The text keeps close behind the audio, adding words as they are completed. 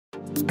Hi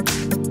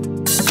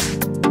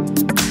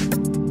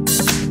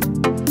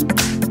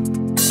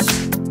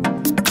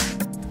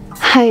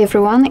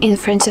everyone, in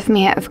front of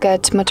me I've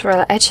got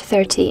Motorola Edge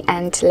 30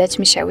 and let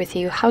me share with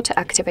you how to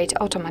activate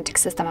automatic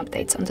system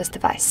updates on this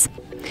device.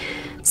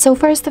 So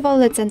first of all,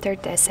 let's enter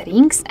the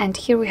settings, and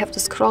here we have to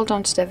scroll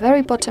down to the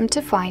very bottom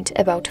to find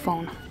About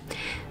Phone.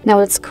 Now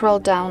let's scroll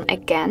down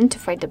again to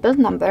find the build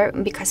number,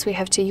 because we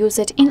have to use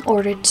it in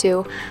order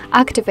to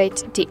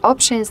activate the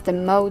options, the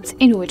modes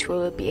in which we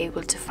will be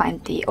able to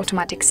find the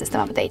automatic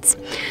system updates.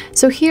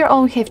 So here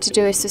all we have to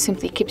do is to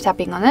simply keep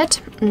tapping on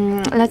it.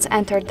 Let's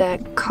enter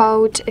the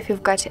code if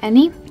you've got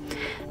any,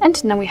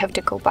 and now we have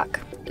to go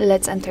back.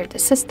 Let's enter the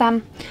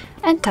system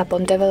and tap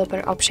on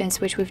developer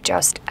options, which we've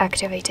just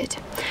activated.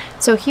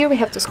 So here we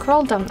have to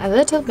scroll down a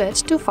little bit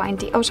to find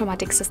the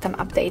automatic system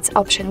updates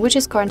option, which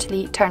is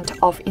currently turned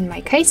off in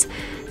my case.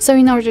 So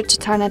in order to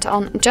turn it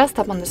on, just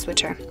tap on the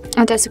switcher.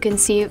 And as you can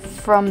see,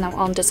 from now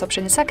on this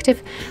option is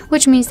active,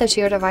 which means that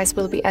your device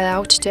will be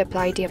allowed to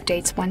apply the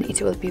updates when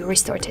it will be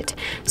restarted.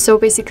 So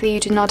basically you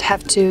do not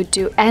have to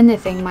do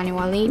anything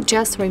manually,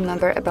 just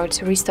remember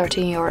about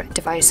restarting your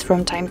device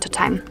from time to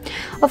time.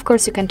 Of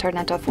course, you can turn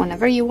it off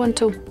whenever you want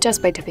to,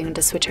 just by tapping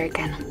the switcher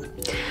again.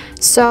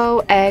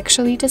 So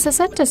actually this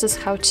is it. This is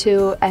how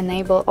to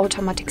enable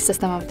automatic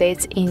system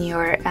updates in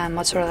your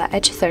Motorola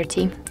Edge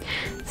 30.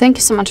 Thank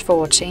you so much for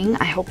watching.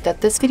 I hope that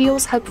this video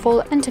was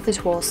helpful, and if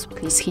it was,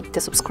 please hit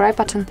the subscribe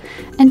button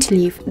and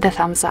leave the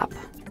thumbs up.